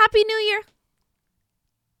 Happy New Year.